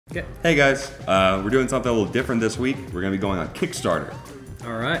Okay. Hey guys, we're doing something a little different this week. We're going to be going on Kickstarter.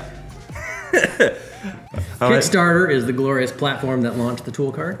 All right. Kickstarter is the glorious platform that launched the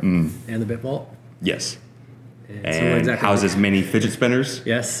tool card and the Bit Vault. Yes. And houses many fidget spinners.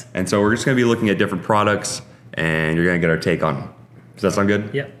 Yes. And so we're just going to be looking at different products, and you're going to get our take on them. Does that sound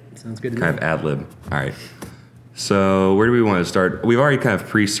good? Yep. Sounds good to me. Kind of ad-lib. All right. So where do we want to start? We've already kind of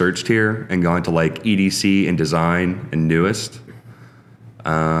pre-searched here and gone to like EDC and design and newest.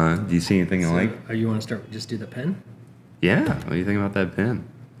 Do you see anything you like? You want to start with just do the pen? Yeah. What do you think about that pen?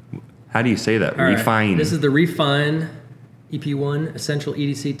 How do you say that? All right. REFYNE. This is the REFYNE EP1 Essential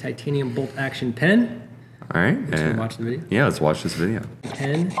EDC Titanium Bolt Action Pen. All right. Should we watch the video? Yeah, let's watch this video. The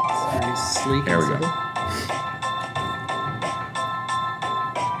pen is very sleek There and we go. simple.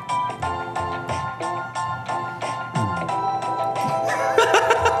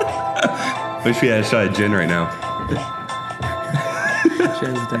 Wish we had a shot of gin right now.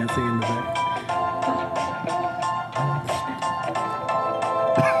 Jen's dancing in the back.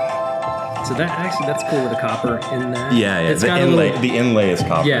 So that's cool with the copper in that. Yeah, yeah. It's The got a inlay, little, the inlay is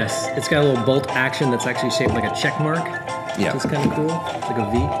copper. yes, it's got a little bolt action that's actually shaped like a check mark. Yeah. Which is kind of cool. It's like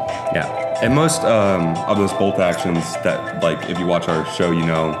a V. Yeah. And most of those bolt actions that, like, if you watch our show, you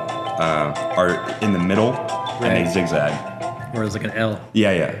know, are in the middle and they Right. zigzag. Or it's like an L.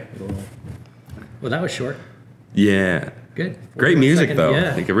 Yeah, yeah. Well, that was short. Yeah. Good. Great music, Second, though.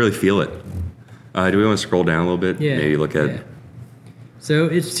 yeah. You can really feel it. Do we want to scroll down a little bit? Yeah. Maybe look at... yeah. So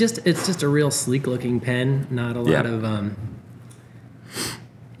it's just a real sleek looking pen. Not a lot of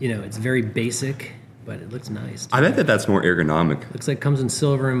it's very basic, but it looks nice. I bet that's more ergonomic. Looks like it comes in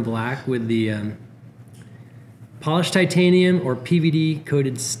silver and black with the polished titanium or PVD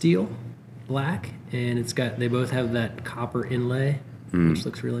coated steel black, and they both have that copper inlay, which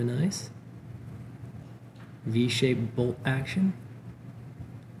looks really nice. V-shaped bolt action.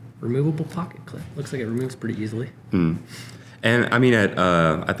 Removable pocket clip. Looks like it removes pretty easily. And I mean, at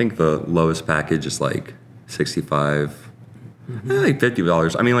I think the lowest package is like $65, like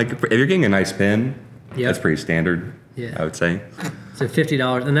 $50. I mean, like if you're getting a nice pen, that's pretty standard. Yeah. I would say. So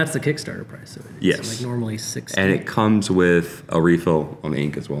 $50, and that's the Kickstarter price. So it's Yes. like normally $60. And it comes with a refill on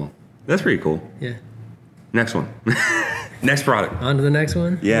ink as well. That's pretty cool. Yeah. Next one. Next product. On to the next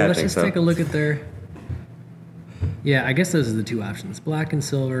one. Yeah, Well, I let's think just so. take a look at their. Yeah, I guess those are the two options: black and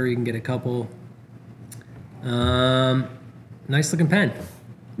silver. You can get a couple. Nice looking pen. So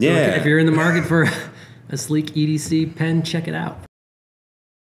Yeah. if you're in the market for a sleek EDC pen, check it out.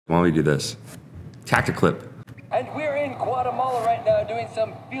 Why don't we do this? Tacticlip. And we're in Guatemala right now doing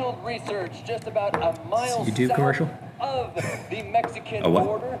some field research just about a mile YouTube south commercial? of the Mexican A what?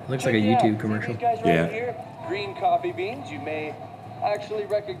 border. Looks like a Check it out. YouTube See commercial. these guys right Yeah. here? Green coffee beans. You may actually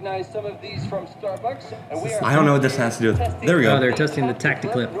recognize some of these from Starbucks. And we are I don't know what this has to do with... testing There we go. Oh, they're testing the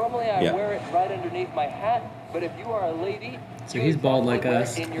Tacticlip. Normally I Yeah. wear it right underneath my hat, but if you are a lady... So he's bald like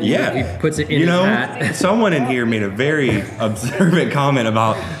us. Yeah. He puts it in You his know, hat. someone in here made a very observant comment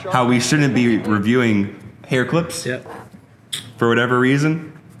about how we shouldn't be reviewing hair clips Yep. for whatever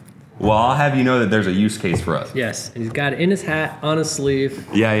reason. Well, I'll have you know that there's a use case for us. Yes, and he's got it in his hat, on his sleeve.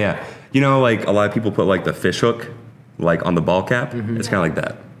 Yeah, yeah. You know, like a lot of people put like the fish hook, like on the ball cap. It's kind of like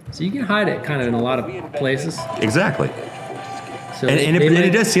that. So you can hide it kind of in a lot of places. Exactly. So And they it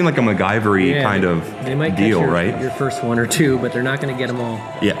might- does seem like a MacGyver-y yeah, kind of they might catch deal, your, right? your first one or two, but they're not going to get them all.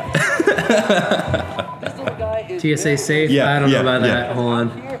 Yeah. This little guy is TSA safe? Yeah, I don't yeah, know about yeah. that. Hold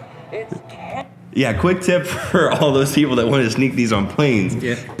on. here. It's Yeah, quick tip for all those people that want to sneak these on planes.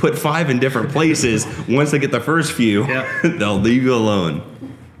 Yeah. Put 5 in different places. Once they get the first few, Yeah. they'll leave you alone.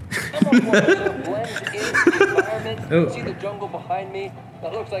 blend in the environment. Oh. See the jungle behind me?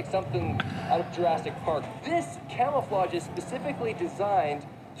 That looks like something out of Jurassic Park. This camouflage is specifically designed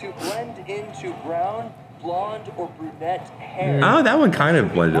to blend into brown, blonde, or brunette hair. Oh, that one kind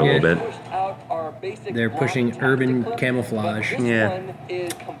of blended a Yeah. little bit. Pushed out our basic They're black pushing urban Tacticlip, camouflage. but this Yeah. one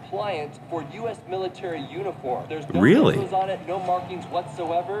is compliant for U.S. military uniform. There's no Really? logos on it, no markings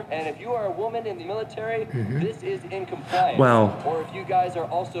whatsoever. And if you are a woman in the military, this is in compliance. Well- Or if you guys are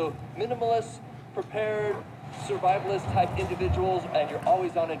also minimalist, prepared, survivalist type individuals, and you're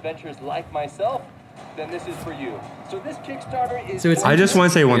always on adventures like myself, then this is for you. So this Kickstarter is... So it's- I just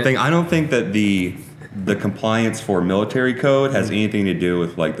want to say one Yeah. thing. I don't think that the compliance for military code has anything to do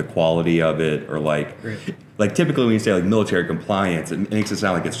with like the quality of it or like Right. typically when you say like military compliance, it makes it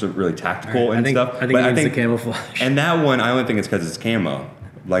sound like it's really tactical Right. and I think, stuff. I think But it means the camouflage. And that one, I don't think it's because it's camo.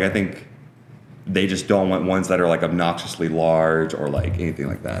 Like I think they just don't want ones that are like obnoxiously large or like anything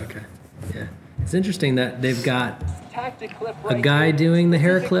like that. Okay. Yeah. It's interesting that they've got Tacticlip a guy doing the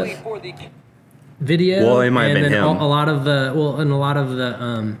hair clip. specifically for the video. Well, it might have and been then him. A lot of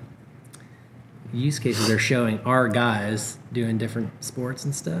the use cases they're showing are guys doing different sports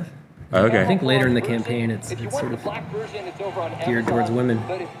and stuff. Okay. I think later in the campaign, it's sort of geared towards women.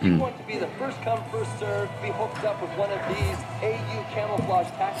 But if you want to be the first come, first serve, be hooked up with one of these AU camouflage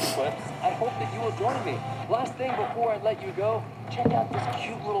Tacticlips, I hope that you will join me. Last thing before I let you go, check out this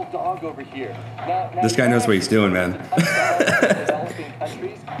cute little dog over here. Now This guy knows what he's doing, man. Developing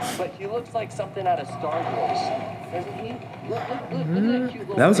countries, but he looks like something out of Star Wars, doesn't he? Look at that cute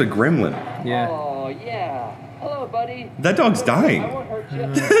little That was a thing. gremlin. Yeah. Oh, yeah. Hello, buddy. That dog's dying. I won't hurt you.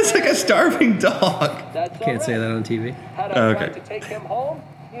 It's like a starving dog. That's all Can't say right. that on TV. Had I Okay. tried to take him home,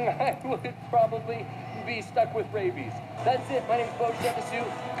 I would probably be stuck with rabies. That's it. My name's Bo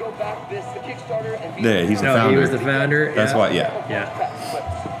Shemisu. Go back this the Kickstarter and be Yeah, he's the No, founder. he was the founder. That's yeah. why, yeah.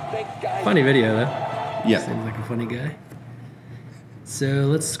 Yeah. Thanks, guys. Funny video though. Yeah. Seems like a funny guy. So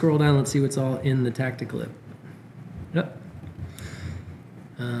let's scroll down. Let's see what's all in the Tacticlip. Yep.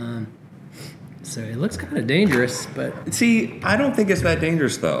 So it looks kind of dangerous, but See, I don't think it's that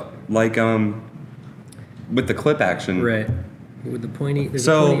dangerous though. Like, with the clip action. right with the pointy. There's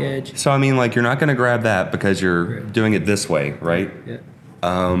a pointy edge. So I mean, like, you're not going to grab that because you're Right. doing it this way, right? Yeah.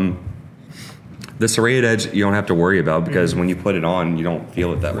 The serrated edge you don't have to worry about because when you put it on, you don't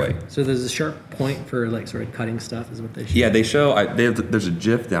feel it that way. So there's a sharp point for like sort of cutting stuff, is what they show. Yeah, they show. There's a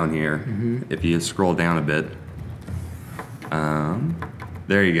GIF down here. Mm-hmm. If you scroll down a bit,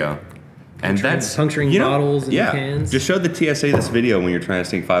 there you go. And that's Puncturing bottles and yeah. cans. Just show the TSA this video when you're trying to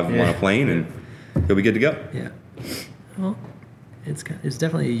sneak 5 on Yeah. a plane, and you'll be good to go. Yeah. Well, it's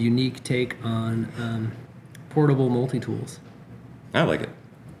definitely a unique take on portable multi-tools. I like it.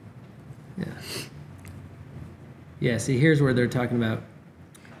 Yeah. Yeah, see, here's where they're talking about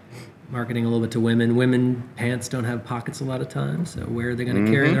marketing a little bit to women. Women pants don't have pockets a lot of times, so where are they going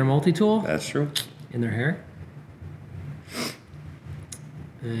to carry their multi-tool? That's true. In their hair.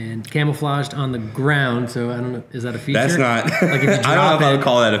 And camouflaged on the ground, so I don't know, is that a feature? That's not. Like if you I don't know drop if I would it-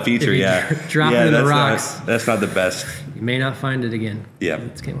 call that a feature. if you Yeah. drop yeah, it in the that's rocks. That's not the best. You may not find it again. Yeah.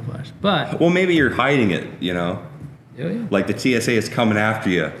 It's camouflaged. But, Well, maybe you're hiding it. You know, oh yeah. like the TSA is coming after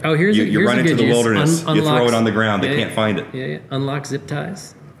you. Oh, here's you, a, you here's run a into good the use. wilderness. You throw Unlocks- it on the ground. They yeah, can't find it. Yeah, yeah. Unlock zip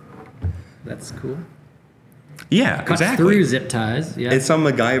ties. That's cool. Yeah, Cut exactly. through zip ties. Yeah. It's some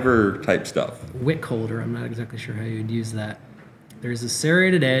MacGyver type stuff. Wick holder. I'm not exactly sure how you'd use that. There's a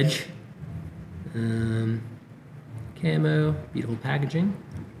serrated edge. Camo, beautiful packaging,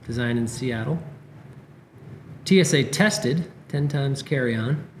 designed in Seattle. TSA tested, 10 times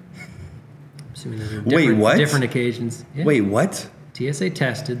carry-on. Assuming those are Wait, what? different occasions. Yeah. Wait, what? TSA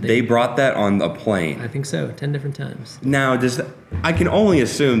tested. They brought that on a I plane. think so, 10 different times. Now, I can only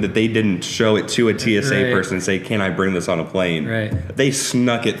assume that they didn't show it to a TSA Right. person and say, "Can I bring this on a plane?" Right. They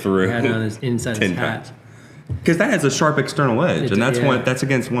snuck it through. He had it on his, inside 10 his hat. times. Because that has a sharp external edge, It and that's yeah. that's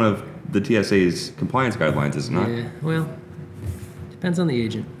against one of the TSA's compliance guidelines, is it not? Yeah, well, depends on the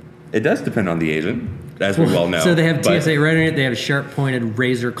agent. It does depend on the agent, as we well know. So they have but- TSA right on it. They have a sharp pointed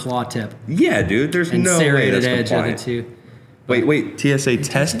razor claw tip Yeah, dude. There's and no way serrated that's edge are the compliant. two. Wait. TSA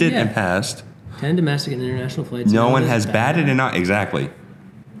tested yeah. and passed. 10 domestic and international flights. No None one is has bad. batted and not exactly.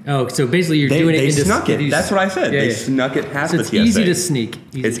 Oh, so basically you're They, doing it. they into- snuck it. you- That's what I said. Yeah, They yeah. snuck it past So the it's TSA. easy to sneak.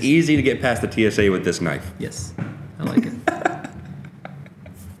 It's easy to get past the TSA with this knife. Yes, I like it.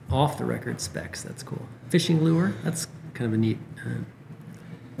 Off the record specs. That's cool. Fishing lure. That's kind of a neat.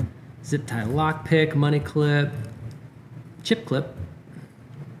 Zip tie lock pick, money clip, chip clip.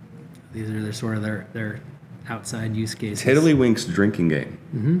 These are their sort of their outside use cases. Tiddlywinks drinking game.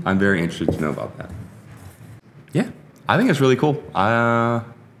 Mm-hmm. I'm very interested to know about that. Yeah, I think it's really cool.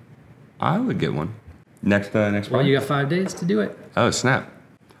 I would get one. Next Well, one. you got 5 days to do it. Oh snap!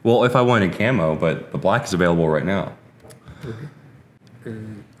 Well, if I wanted camo, but the black is available right now. All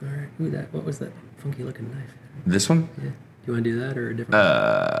right. Ooh, what was that funky looking knife? This one, Yeah. Do you want to do that or a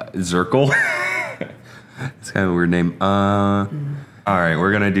different? Zircle. It's kind of a weird name. All right,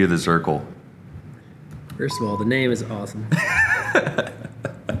 we're gonna do the Zircle. First of all, the name is awesome.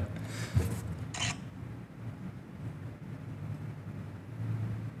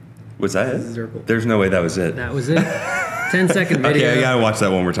 Was that it? Zircle. There's no way that was it. That was it. 10-second video. Okay, I gotta watch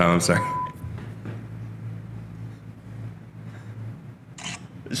that one more time. I'm sorry.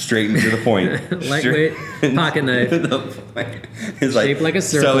 Straight and to the point. Lightweight pocket knife. To the point. It's like, Shaped like a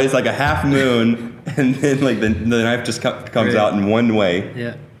circle. So it's like a half moon, and then like the knife just comes Right. out in one way.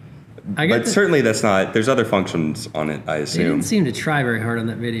 Yeah. But certainly that's not. There's other functions on it, I They assume. didn't seem to try very hard on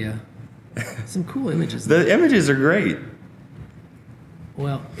that video. Some cool images. The images are great.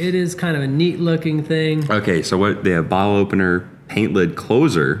 Well, it is kind of a neat looking thing. Okay, so what they have: bottle opener, paint lid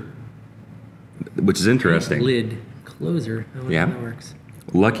closer, which is interesting. Lid closer. I wonder Yeah. how that works.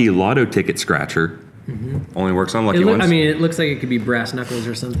 Lucky lotto ticket scratcher. Only works on lucky ones. I mean, it looks like it could be brass knuckles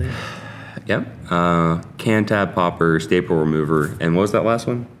or something. Yep. Can tab popper, staple remover, and what was that last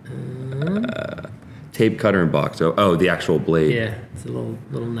one? Tape cutter and box. Oh, the actual blade. Yeah, it's a little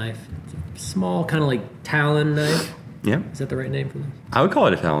knife. It's a small, kind of like talon knife. Yeah. Is that the right name for this? I would call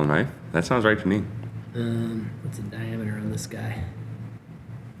it a talon knife. That sounds right to me. What's the diameter on this guy?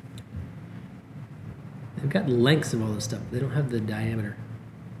 They've got lengths of all this stuff. They don't have the diameter.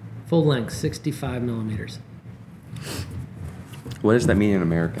 Full length, 65 millimeters. What does that mean in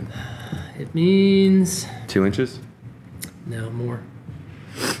American? It means 2 inches? no more.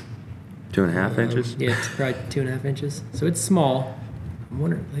 2.5 inches? Yeah, it's probably 2.5 inches. So it's small. I'm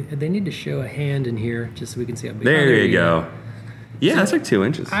wondering, like, they need to show a hand in here just so we can see how big. There you go. Yeah, that's like 2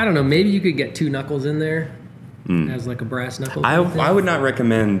 inches. I don't know. Maybe you could get 2 knuckles in there as like a brass knuckle. I would not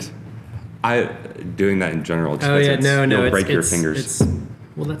recommend doing that in general. Oh yeah, no, you'll break your it's, fingers.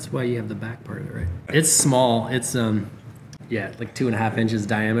 Well, that's why you have the back part of it, right? It's small. It's yeah, like 2.5 inches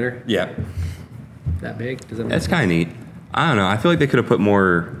diameter. Yeah, That big? Does that make that's sense? kind of neat. I don't know. I feel like they could have put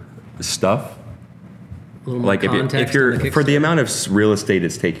more stuff. A little more Like if context you're on the for the Kickstarter. amount of real estate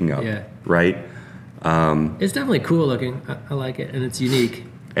it's taking up, Yeah. right? It's definitely cool looking. I like it, and it's unique.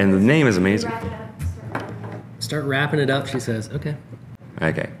 And the name is amazing. Start wrapping it up, she says. Okay.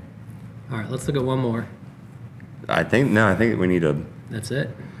 Okay, All right, let's look at one more. I think we need to. That's it.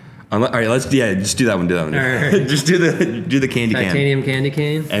 All right, just do that one. Do that one. All right. Just do the candy can. Titanium candy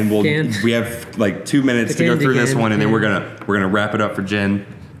cane. And we have like 2 minutes The to go candy through this can, one, and then we're can. gonna wrap it up for Jen.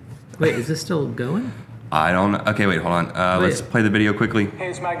 Wait, is this still going? I don't know. Okay, wait, hold on. Let's play the video quickly. Hey,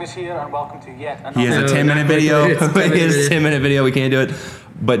 it's Magnus here, and welcome to yet another. He has a No, 10-minute not video. quickly. It's a 10-minute He has a video. 10-minute video. We can't do it.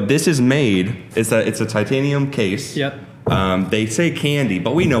 But this is made. It's a titanium case. Yep. They say candy,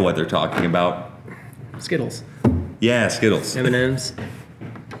 but we know what they're talking about. Skittles. Yeah, Skittles. M&M's.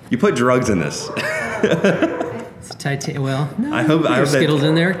 You put drugs in this. It's titanium. Well, no. I hope put your that- Skittles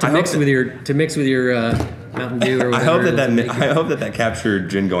in there I to hope mix that- with your Mountain Dew or whatever. I hope it is to make it- I hope that captured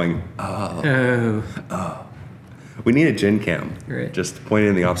Jen going. Oh. Oh. We need a Jen cam. Right. Just pointed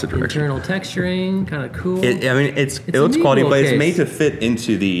in the opposite direction. Internal texturing, kind of cool. It a looks neat quality, little but it's case. made to fit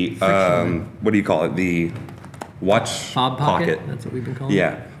into the what do you call it? The watch Fob pocket. That's what we've been calling it.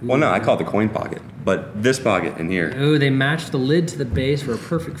 Yeah. Well, no, I call it the coin pocket, but this pocket in here. Oh, they matched the lid to the base for a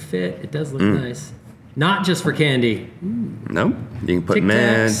perfect fit. It does look nice. Not just for candy. Nope. You can put Tic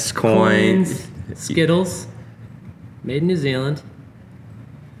mints, Tacs, coins. Skittles. Made in New Zealand.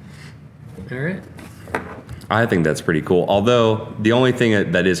 All right. I think that's pretty cool. Although the only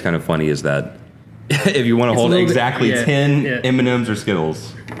thing that is kind of funny is that if you want to It's a hold little bit- exactly yeah, 10 yeah. M&Ms or Skittles.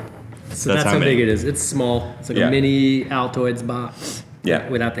 So That's that's how how many. big it is. It's small. It's like Yeah. a mini Altoids box. Yeah.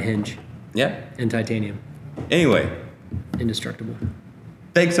 Without the hinge. Yeah. And titanium. Anyway, Indestructible.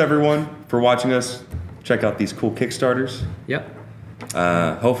 thanks everyone for watching us. Check out these cool Kickstarters. Yep.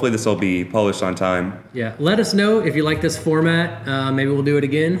 Hopefully this will be published on time. Yeah. Let us know if you like this format. Maybe we'll do it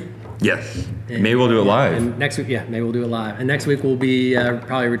again. Yes. And- Maybe we'll do it live. And next week, yeah, maybe we'll do it live. And next week we'll be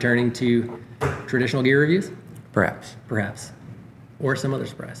probably returning to traditional gear reviews, Perhaps. perhaps, or some other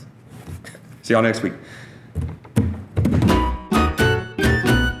surprise. See y'all next week.